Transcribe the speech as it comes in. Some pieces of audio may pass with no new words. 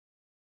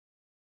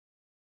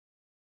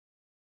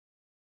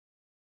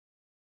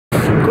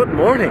Good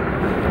morning.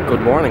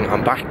 Good morning.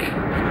 I'm back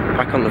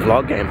on the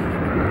vlog game.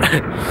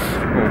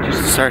 Just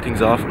to start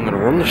things off, I'm gonna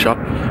run the shop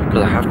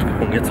because I have to go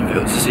and get some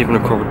food. Is this even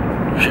recording?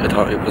 Shit, I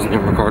thought it wasn't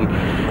even recording.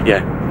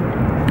 Yeah.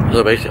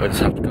 So basically, I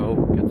just have to go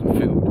get some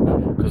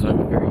food because I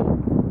have a very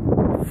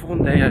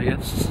fun day, I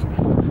guess.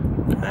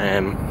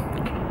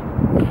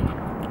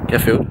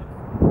 Get food.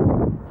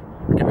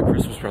 Get a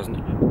Christmas present.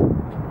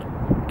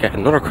 Get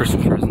another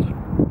Christmas present.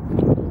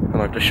 And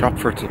I have to shop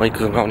for it tonight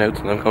because I'm going out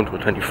and I'm going to the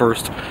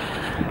 21st.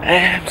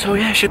 So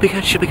yeah, should be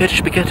good.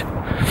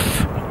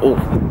 Oh,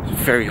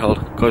 it's very cold.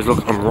 Guys,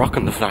 look, I'm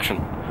rocking the flashing.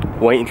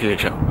 Wait until I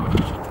show.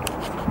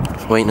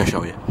 Waiting to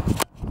show you.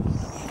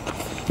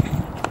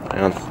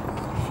 Hang on.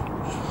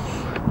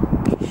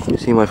 You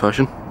see my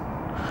fashion?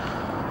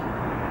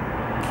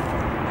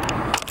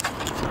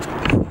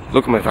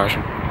 Look at my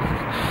fashion.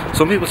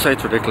 Some people say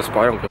it's ridiculous, but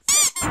I don't.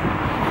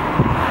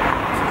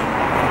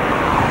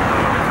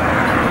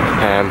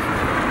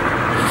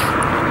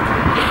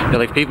 Yeah,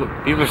 like people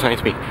are saying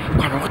to me,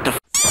 Connor, what the f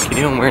are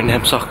you doing wearing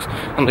them socks?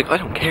 I'm like, I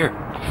don't care.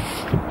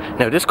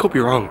 Now this could be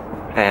wrong.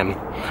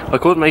 I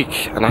could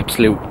make an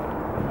absolute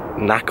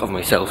knack of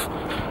myself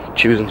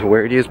choosing to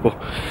wear these, but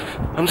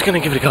I'm just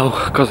gonna give it a go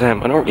because I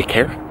don't really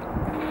care.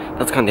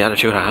 That's kind of the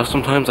attitude I have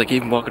sometimes. Like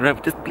even walking around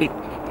with this bleep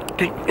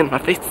thing in my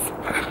face,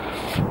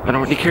 I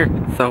don't really care.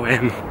 So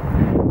I'm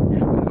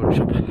gonna go to the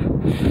shop.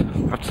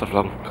 I have to stop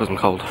long because I'm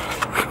cold.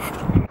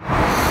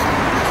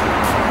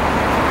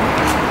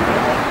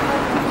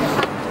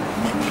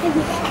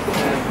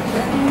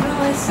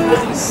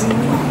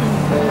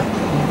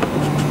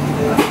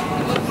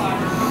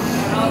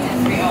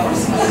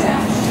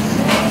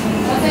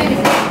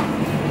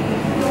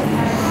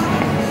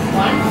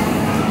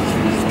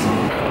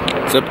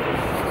 What's up?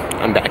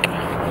 I'm back.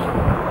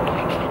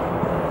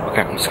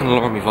 Okay, I'm just gonna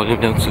lower my volume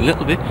down just a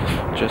little bit,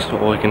 just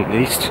so I can at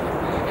least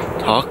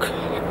talk.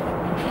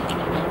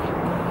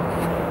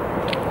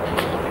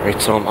 Right,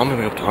 so I'm on my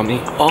way up to Omni.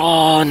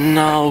 Oh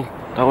no!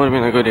 That would have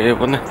been a good idea,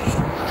 wouldn't it?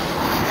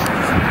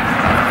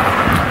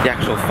 The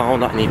actual phone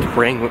that I need to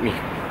bring with me.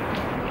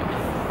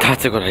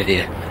 That's a good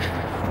idea.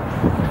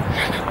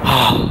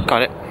 Oh,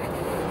 got it.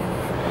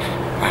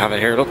 I have it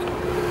here, look.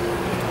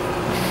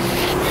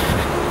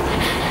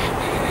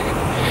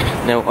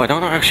 Now, I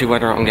don't know actually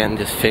whether I'm getting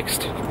this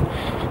fixed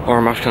or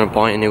I'm actually going to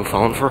buy a new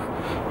phone for.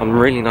 I'm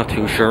really not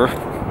too sure.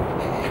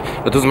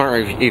 But it doesn't matter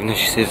even if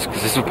she says,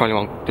 because this probably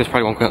won't go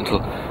out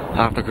until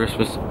after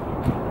Christmas.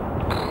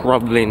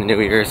 Probably in the new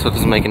year, so it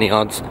doesn't make any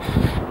odds.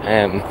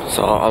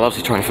 So I'll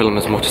obviously try and film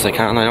as much as I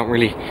can. I don't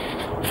really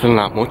film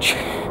that much,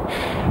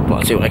 but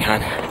I'll see what I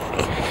can.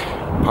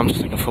 I'm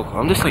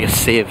just like a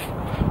sieve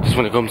just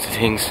when it comes to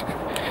things,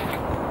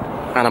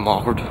 and I'm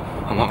awkward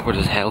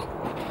as hell.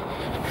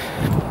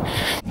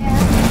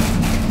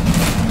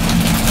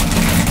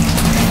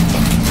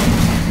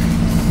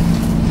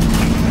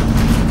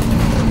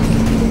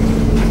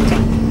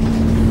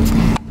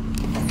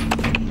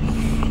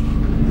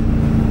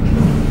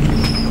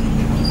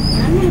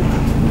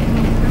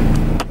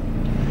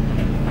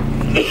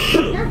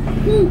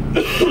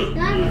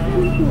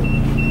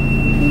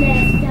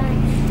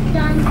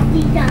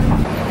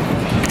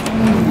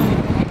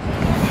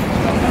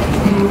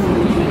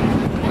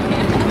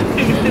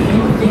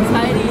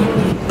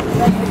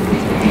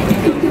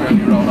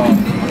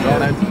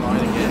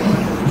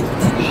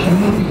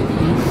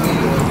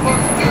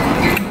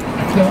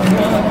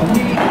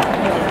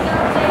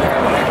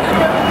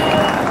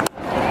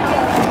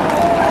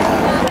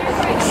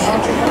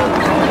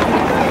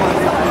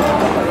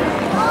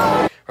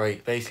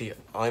 Right, basically,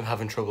 I'm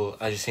having trouble,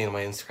 as you've seen on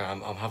my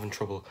Instagram, I'm having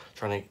trouble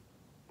trying to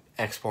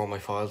export my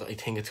files. I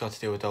think it's got to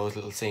do with those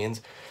little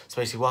scenes. So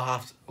basically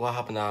what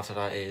happened after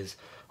that is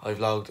I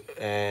vlogged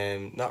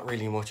not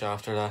really much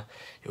after that.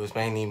 It was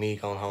mainly me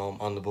going home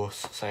on the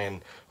bus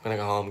saying I'm gonna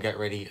go home, get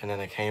ready, and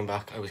then I came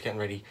back, I was getting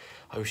ready,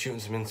 I was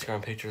shooting some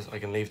Instagram pictures. I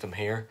can leave them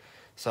here.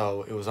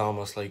 So it was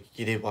almost like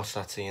you did watch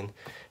that scene.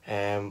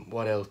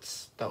 What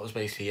else? That was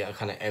basically, I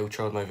kind of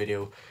outroed my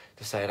video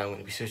to say that I'm going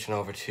to be switching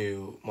over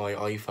to my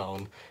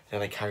iPhone.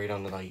 Then I carried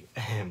on the night.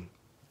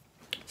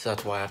 So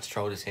that's why I have to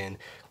throw this in,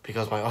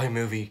 because my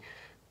iMovie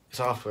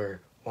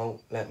software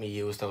won't let me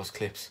use those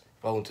clips.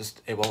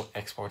 It won't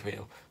export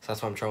video. So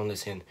that's why I'm throwing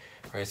this in.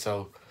 Right,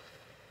 so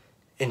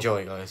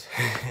enjoy, guys.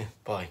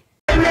 Bye.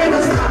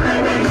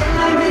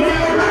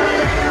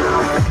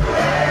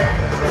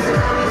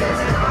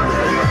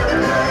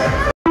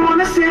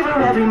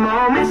 Every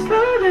moment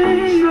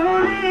slowly.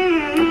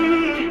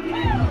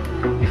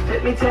 You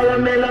fit me, tell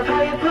them they love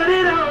how you put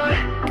it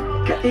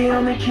on. Got the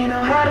only key,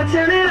 know how to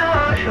turn it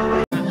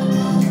on.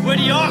 We're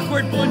the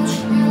awkward bunch.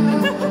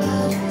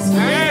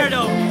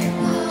 Weirdo.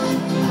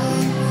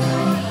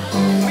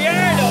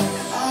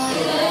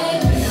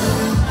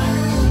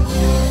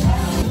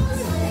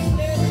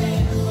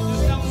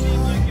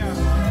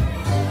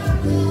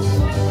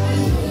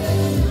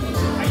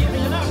 Are you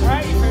not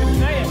ready for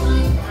today?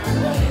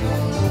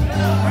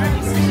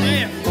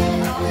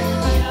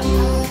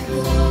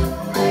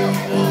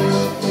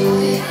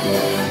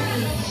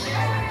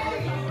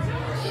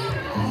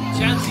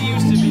 Chancy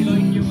used to be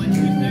like you.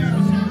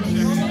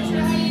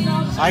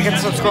 Like and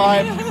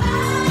subscribe.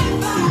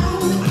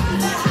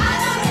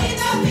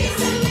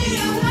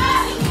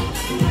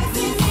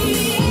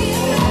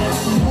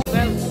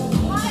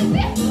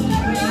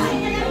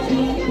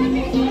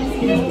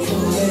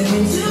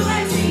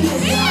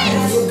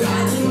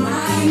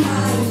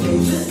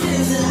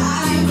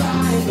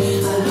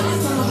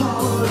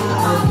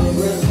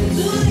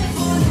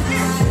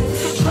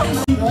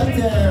 Right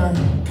there.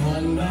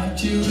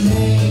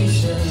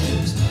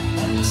 Congratulations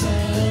and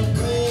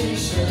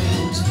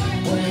celebrations.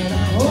 When I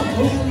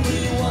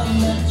everyone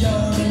that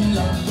you're in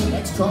love with.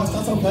 Next cross,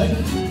 that's okay.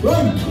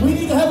 Right, we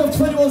need to have a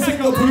 21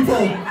 single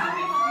people.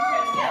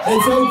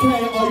 It's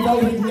okay, I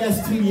voted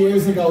yes 2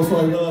 years ago, so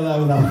I will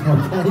allow that,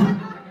 okay?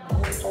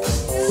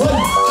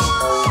 Right.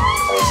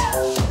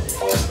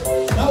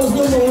 That was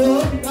number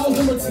 1, that was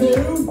number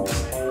 2.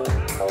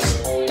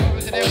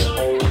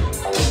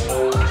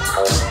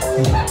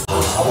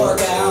 I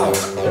work out.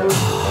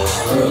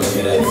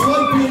 It's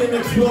like being in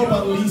a club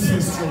on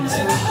Leeson Street.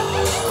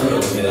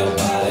 Look at that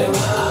body. I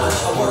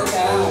work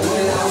out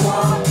when I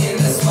walk in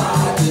the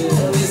spot.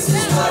 This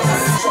is what I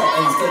strut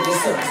instead of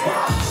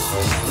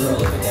surprise. Girl,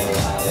 look at that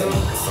body.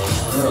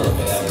 Girl, look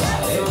at that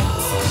body.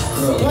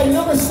 Girl, right,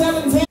 number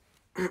 17.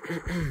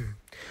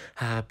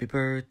 Happy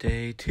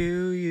birthday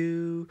to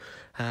you.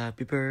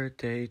 Happy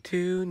birthday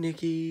to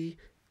Nikki.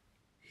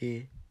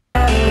 Yeah.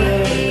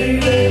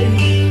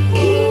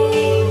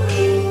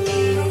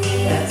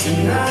 That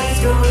tonight's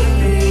gonna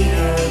be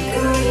a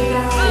good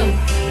night.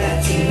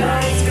 That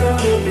tonight's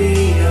gonna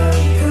be a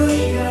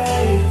good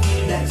night.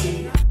 That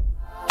tonight.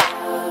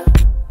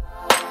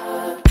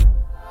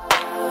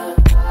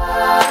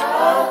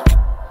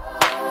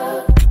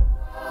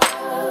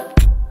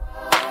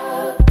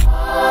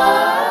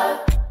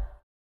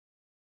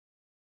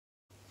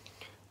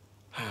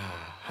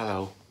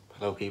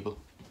 Hello people.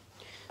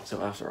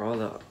 So after all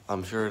that,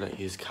 I'm sure that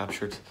he's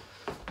captured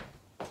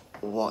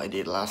what I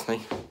did last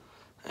night.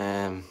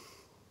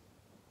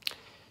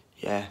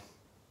 Yeah,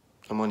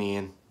 I'm only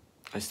in.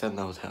 I stayed in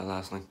the hotel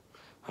last night.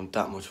 I'm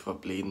that much of a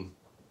bleeding.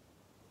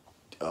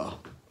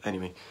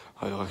 Anyway,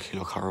 I actually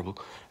look horrible.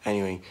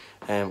 Anyway,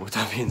 with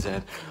that being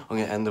said, I'm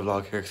gonna end the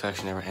vlog here because I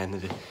actually never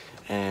ended it.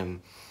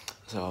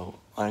 So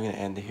I'm gonna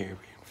end it here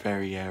being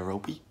very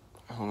ropey,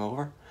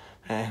 hungover.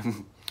 I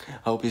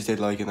hope you did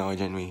like it. No, I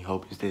genuinely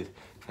hope you did.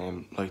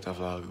 Like that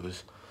vlog.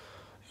 It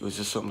was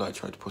just something that I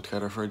tried to put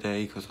together for a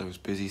day because I was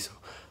busy, so I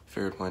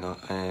figured why not.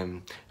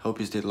 Hope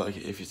you did like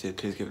it. If you did,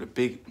 please give it a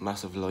big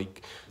massive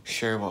like,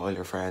 share with all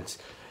your friends,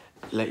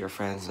 let your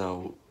friends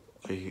know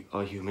I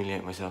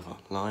humiliate myself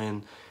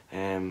online.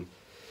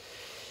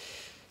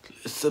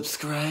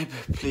 Subscribe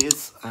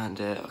please,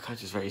 and I'll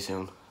catch you very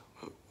soon.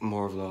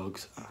 More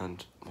vlogs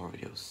and more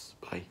videos.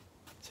 Bye.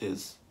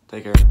 Cheers.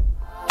 Take care.